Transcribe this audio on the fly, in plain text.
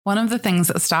One of the things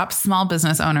that stops small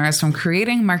business owners from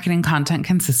creating marketing content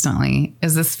consistently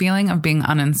is this feeling of being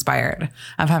uninspired,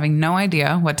 of having no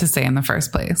idea what to say in the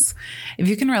first place. If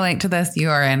you can relate to this,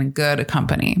 you are in good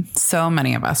company. So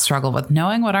many of us struggle with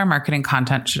knowing what our marketing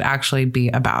content should actually be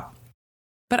about.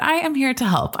 But I am here to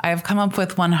help. I have come up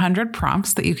with 100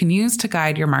 prompts that you can use to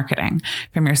guide your marketing,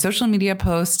 from your social media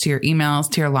posts to your emails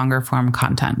to your longer form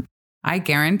content. I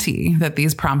guarantee that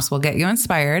these prompts will get you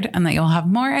inspired and that you'll have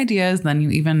more ideas than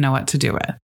you even know what to do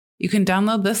with. You can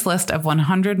download this list of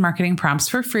 100 marketing prompts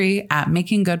for free at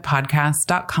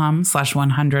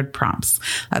makinggoodpodcast.com/100 prompts.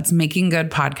 That's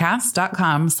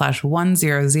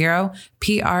makinggoodpodcast.com/100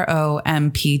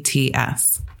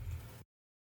 PROMPTS.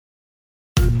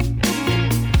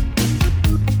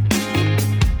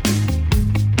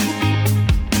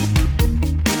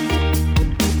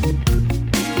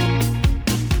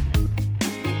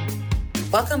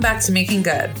 Welcome back to Making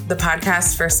Good, the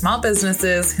podcast for small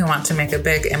businesses who want to make a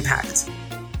big impact.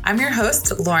 I'm your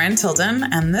host, Lauren Tilden,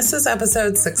 and this is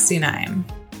episode 69.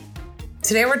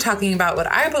 Today we're talking about what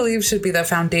I believe should be the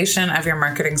foundation of your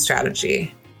marketing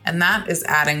strategy, and that is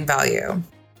adding value.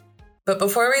 But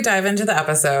before we dive into the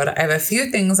episode, I have a few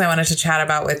things I wanted to chat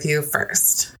about with you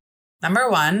first. Number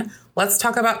one, let's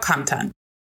talk about content.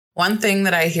 One thing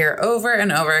that I hear over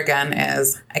and over again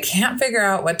is, I can't figure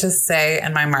out what to say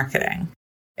in my marketing.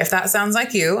 If that sounds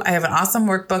like you, I have an awesome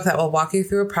workbook that will walk you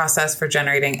through a process for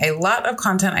generating a lot of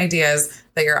content ideas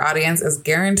that your audience is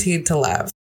guaranteed to love.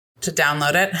 To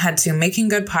download it, head to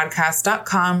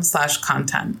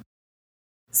makinggoodpodcast.com/content.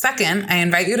 Second, I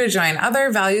invite you to join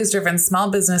other values-driven small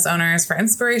business owners for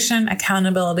inspiration,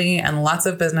 accountability, and lots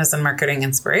of business and marketing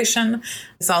inspiration.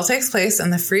 This all takes place in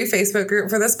the free Facebook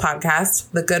group for this podcast,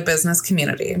 the Good Business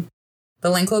Community. The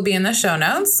link will be in the show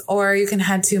notes, or you can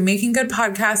head to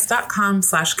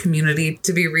makinggoodpodcast.com/community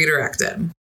to be redirected.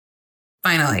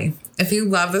 Finally, if you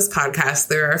love this podcast,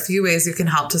 there are a few ways you can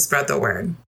help to spread the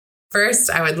word. First,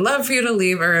 I would love for you to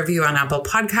leave a review on Apple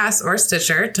Podcasts or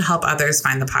Stitcher to help others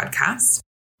find the podcast.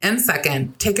 And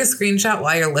second, take a screenshot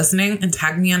while you're listening and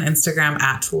tag me on Instagram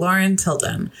at Lauren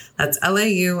Tilden. That's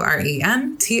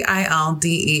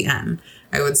LaurenTilden.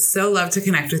 I would so love to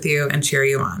connect with you and cheer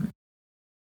you on.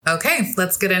 Okay,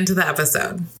 let's get into the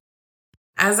episode.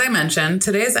 As I mentioned,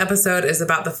 today's episode is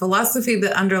about the philosophy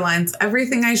that underlines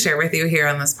everything I share with you here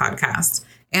on this podcast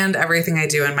and everything I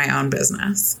do in my own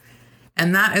business.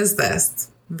 And that is this: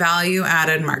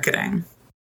 value-added marketing.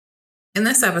 In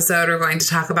this episode, we're going to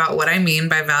talk about what I mean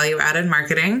by value-added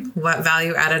marketing, what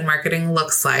value-added marketing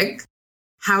looks like,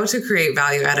 how to create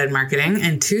value-added marketing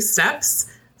in 2 steps,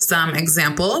 some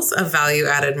examples of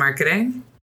value-added marketing,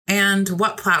 and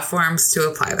what platforms to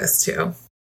apply this to.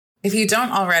 If you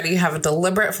don't already have a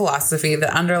deliberate philosophy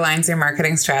that underlines your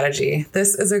marketing strategy,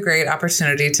 this is a great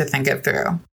opportunity to think it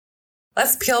through.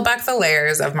 Let's peel back the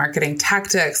layers of marketing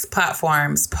tactics,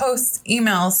 platforms, posts,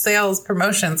 emails, sales,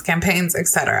 promotions, campaigns,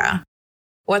 etc.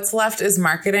 What's left is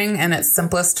marketing in its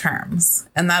simplest terms,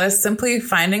 and that is simply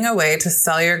finding a way to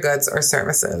sell your goods or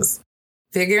services.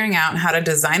 Figuring out how to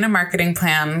design a marketing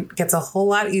plan gets a whole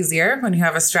lot easier when you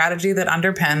have a strategy that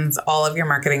underpins all of your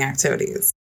marketing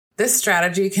activities. This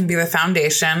strategy can be the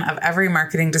foundation of every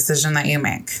marketing decision that you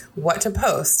make. What to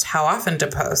post, how often to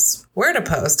post, where to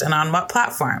post, and on what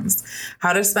platforms,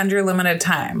 how to spend your limited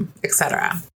time,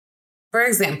 etc. For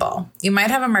example, you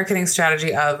might have a marketing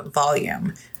strategy of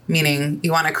volume, meaning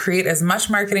you want to create as much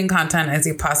marketing content as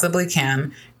you possibly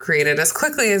can, create it as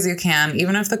quickly as you can,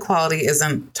 even if the quality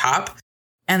isn't top,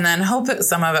 and then hope that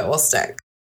some of it will stick.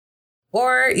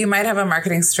 Or you might have a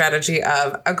marketing strategy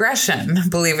of aggression,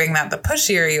 believing that the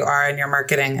pushier you are in your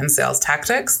marketing and sales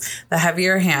tactics, the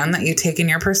heavier hand that you take in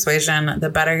your persuasion, the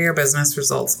better your business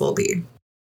results will be.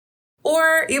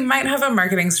 Or you might have a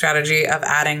marketing strategy of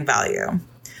adding value.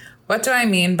 What do I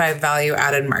mean by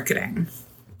value-added marketing?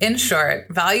 In short,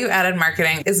 value-added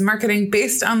marketing is marketing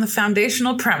based on the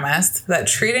foundational premise that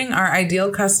treating our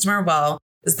ideal customer well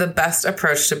is the best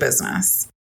approach to business.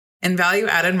 In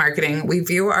value-added marketing, we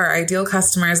view our ideal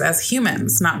customers as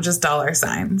humans, not just dollar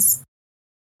signs.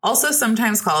 Also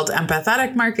sometimes called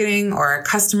empathetic marketing or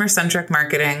customer-centric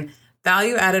marketing,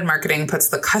 value-added marketing puts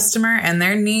the customer and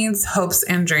their needs, hopes,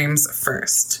 and dreams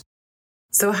first.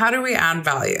 So how do we add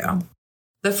value?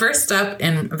 The first step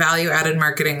in value-added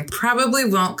marketing probably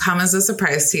won't come as a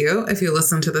surprise to you if you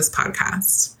listen to this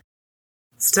podcast.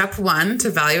 Step 1 to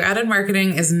value-added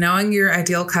marketing is knowing your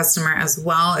ideal customer as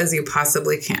well as you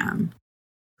possibly can.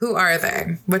 Who are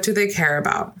they? What do they care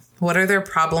about? What are their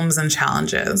problems and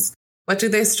challenges? What do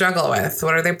they struggle with?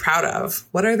 What are they proud of?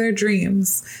 What are their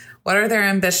dreams? What are their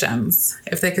ambitions?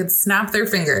 If they could snap their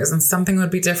fingers and something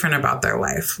would be different about their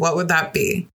life, what would that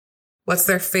be? What's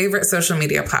their favorite social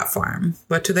media platform?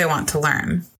 What do they want to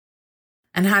learn?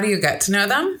 And how do you get to know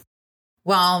them?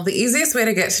 Well, the easiest way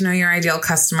to get to know your ideal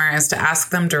customer is to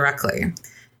ask them directly.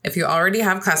 If you already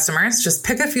have customers, just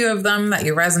pick a few of them that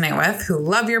you resonate with, who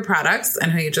love your products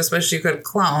and who you just wish you could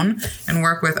clone and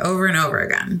work with over and over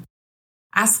again.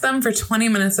 Ask them for 20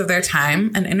 minutes of their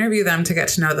time and interview them to get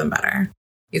to know them better.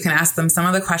 You can ask them some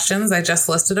of the questions I just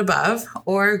listed above,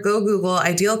 or go Google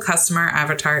ideal customer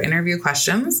avatar interview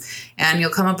questions, and you'll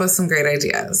come up with some great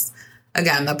ideas.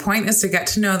 Again, the point is to get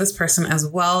to know this person as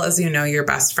well as you know your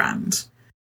best friend.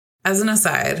 As an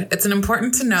aside, it's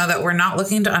important to know that we're not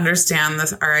looking to understand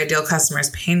our ideal customer's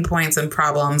pain points and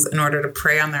problems in order to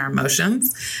prey on their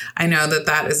emotions. I know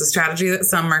that is a strategy that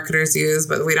some marketers use,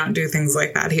 but we don't do things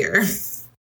like that here.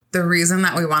 The reason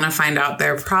that we want to find out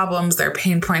their problems, their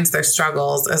pain points, their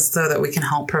struggles is so that we can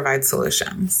help provide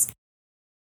solutions.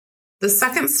 The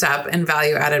second step in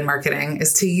value-added marketing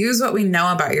is to use what we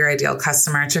know about your ideal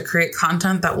customer to create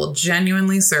content that will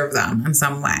genuinely serve them in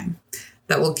some way,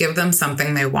 that will give them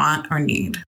something they want or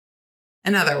need.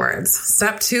 In other words,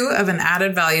 step 2 of an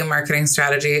added value marketing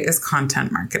strategy is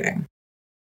content marketing.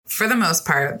 For the most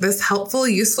part, this helpful,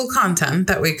 useful content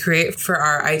that we create for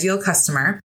our ideal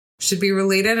customer should be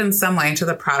related in some way to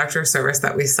the product or service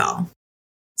that we sell.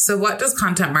 So what does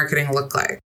content marketing look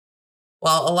like?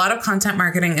 Well, a lot of content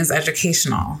marketing is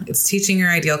educational. It's teaching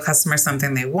your ideal customer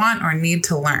something they want or need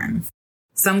to learn.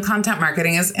 Some content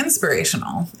marketing is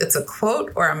inspirational. It's a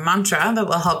quote or a mantra that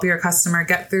will help your customer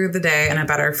get through the day in a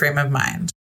better frame of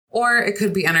mind. Or it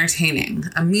could be entertaining,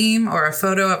 a meme or a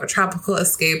photo of a tropical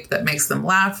escape that makes them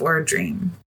laugh or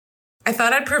dream. I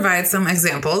thought I'd provide some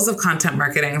examples of content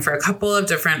marketing for a couple of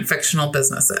different fictional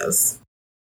businesses.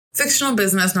 Fictional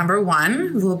business number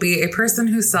 1 will be a person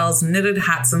who sells knitted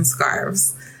hats and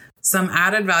scarves. Some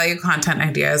added value content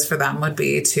ideas for them would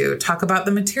be to talk about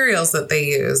the materials that they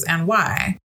use and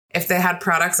why. If they had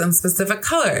products in specific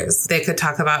colors, they could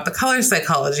talk about the color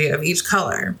psychology of each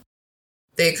color.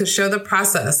 They could show the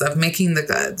process of making the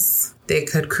goods. They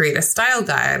could create a style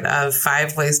guide of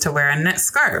 5 ways to wear a knit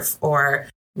scarf or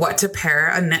what to pair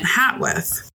a knit hat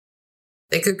with.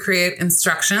 They could create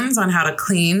instructions on how to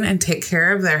clean and take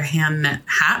care of their hand knit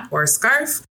hat or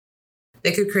scarf.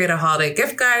 They could create a holiday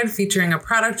gift guide featuring a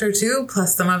product or two,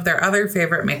 plus some of their other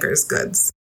favorite makers'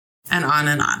 goods, and on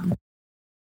and on.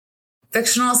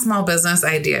 Fictional small business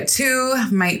idea 2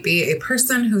 might be a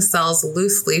person who sells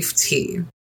loose leaf tea.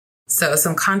 So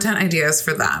some content ideas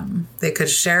for them. They could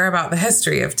share about the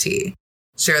history of tea,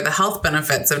 share the health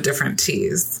benefits of different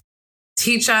teas,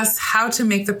 teach us how to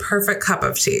make the perfect cup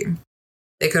of tea.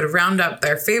 They could round up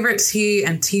their favorite tea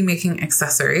and tea making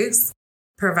accessories,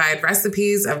 provide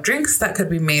recipes of drinks that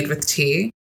could be made with tea,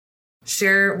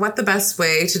 share what the best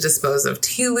way to dispose of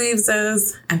tea leaves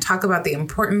is, and talk about the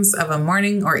importance of a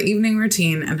morning or evening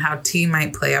routine and how tea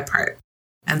might play a part,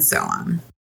 and so on.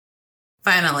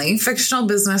 Finally, fictional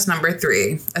business number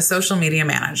 3, a social media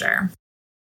manager.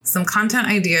 Some content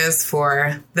ideas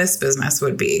for this business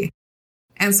would be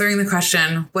answering the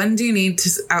question, when do you need to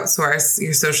outsource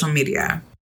your social media?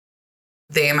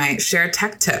 They might share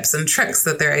tech tips and tricks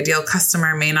that their ideal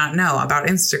customer may not know about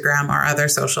Instagram or other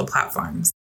social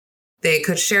platforms. They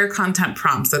could share content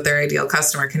prompts that their ideal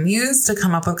customer can use to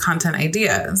come up with content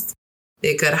ideas.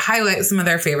 They could highlight some of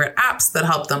their favorite apps that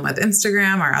help them with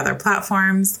Instagram or other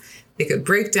platforms. They could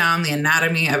break down the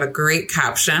anatomy of a great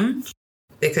caption.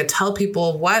 They could tell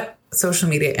people what social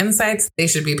media insights they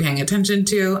should be paying attention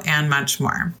to, and much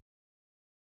more.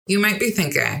 You might be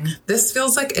thinking, this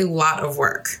feels like a lot of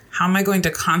work. How am I going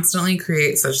to constantly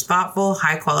create such thoughtful,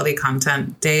 high-quality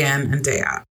content day in and day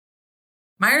out?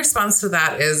 My response to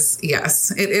that is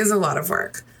yes, it is a lot of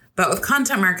work. But with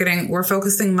content marketing, we're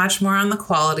focusing much more on the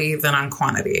quality than on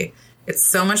quantity.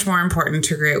 It's much more important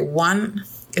to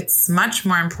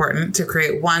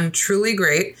create one truly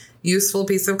great, useful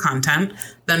piece of content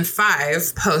than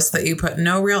 5 posts that you put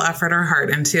no real effort or heart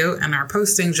into and are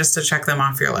posting just to check them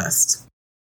off your list.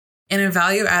 In a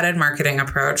value-added marketing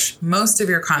approach, most of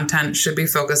your content should be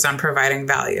focused on providing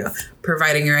value,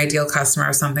 providing your ideal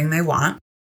customer something they want.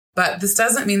 But this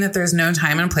doesn't mean that there's no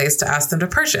time and place to ask them to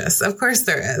purchase. Of course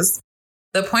there is.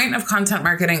 The point of content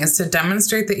marketing is to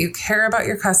demonstrate that you care about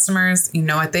your customers, you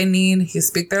know what they need, you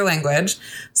speak their language,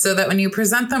 so that when you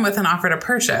present them with an offer to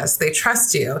purchase, they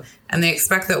trust you and they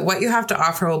expect that what you have to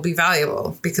offer will be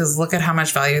valuable because look at how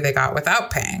much value they got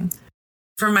without paying.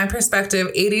 From my perspective,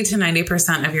 80 to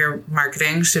 90% of your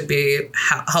marketing should be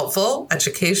helpful,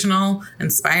 educational,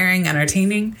 inspiring,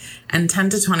 entertaining, and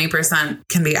 10 to 20%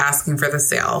 can be asking for the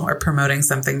sale or promoting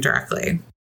something directly.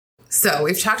 So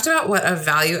we've talked about what a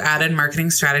value-added marketing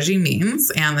strategy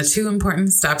means and the 2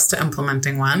 important steps to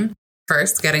implementing one.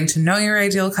 First, getting to know your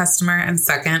ideal customer, and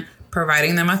second,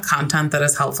 providing them with content that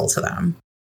is helpful to them.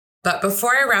 But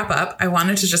before I wrap up, I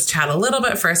wanted to just chat a little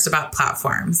bit first about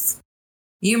platforms.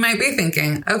 You might be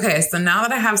thinking, okay, so now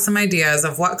that I have some ideas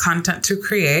of what content to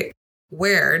create,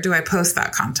 where do I post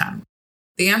that content?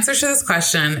 The answer to this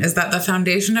question is that the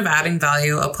foundation of adding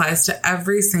value applies to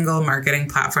every single marketing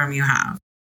platform you have.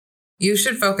 You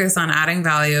should focus on adding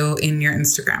value in your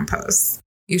Instagram posts.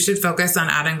 You should focus on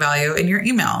adding value in your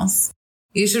emails.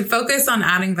 You should focus on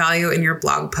adding value in your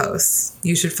blog posts.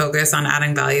 You should focus on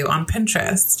adding value on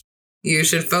Pinterest. You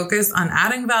should focus on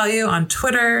adding value on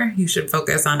Twitter. You should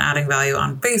focus on adding value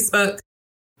on Facebook.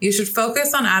 You should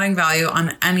focus on adding value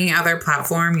on any other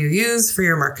platform you use for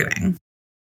your marketing.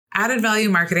 Added value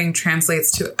marketing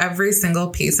translates to every single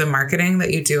piece of marketing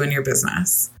that you do in your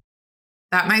business.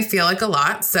 That might feel like a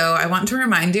lot, so I want to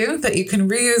remind you that you can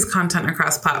reuse content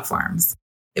across platforms.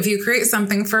 If you create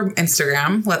something for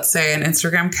Instagram, let's say an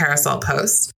Instagram carousel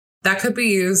post, that could be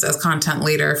used as content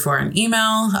later for an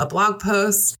email, a blog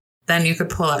post. Then you could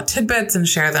pull out tidbits and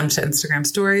share them to Instagram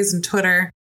stories and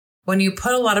Twitter. When you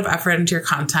put a lot of effort into your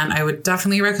content, I would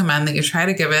definitely recommend that you try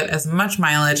to give it as much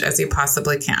mileage as you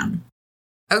possibly can.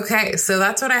 Okay, so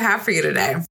that's what I have for you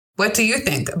today. What do you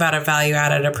think about a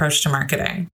value-added approach to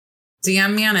marketing?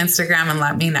 DM me on Instagram and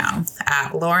let me know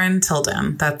at Lauren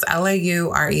Tilden. That's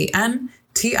LaurenTilden.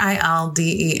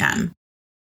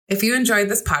 If you enjoyed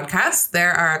this podcast,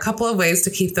 there are a couple of ways to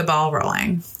keep the ball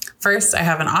rolling. First, I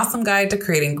have an awesome guide to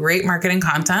creating great marketing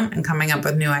content and coming up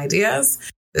with new ideas.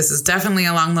 This is definitely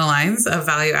along the lines of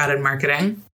value-added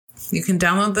marketing. You can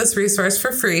download this resource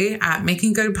for free at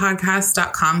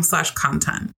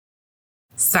makinggoodpodcast.com/content.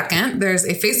 Second, there's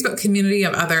a Facebook community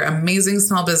of other amazing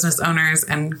small business owners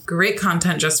and great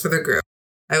content just for the group.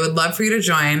 I would love for you to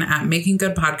join at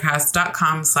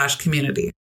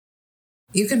makinggoodpodcast.com/community.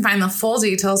 You can find the full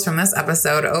details from this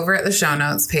episode over at the show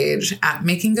notes page at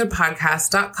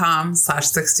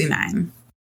makinggoodpodcast.com/69.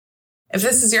 If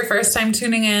this is your first time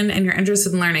tuning in and you're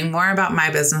interested in learning more about my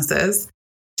businesses,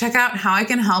 check out how I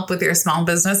can help with your small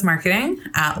business marketing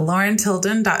at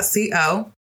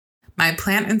laurentilden.co, my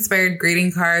plant-inspired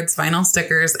greeting cards, vinyl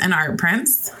stickers, and art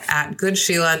prints at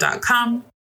goodsheila.com,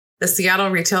 the Seattle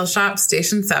retail shop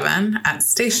Station 7 at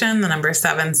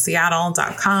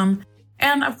station7seattle.com,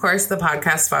 and of course, the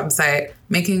podcast website,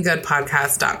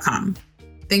 makinggoodpodcast.com.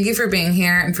 Thank you for being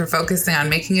here and for focusing on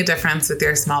making a difference with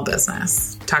your small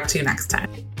business. Talk to you next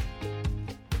time.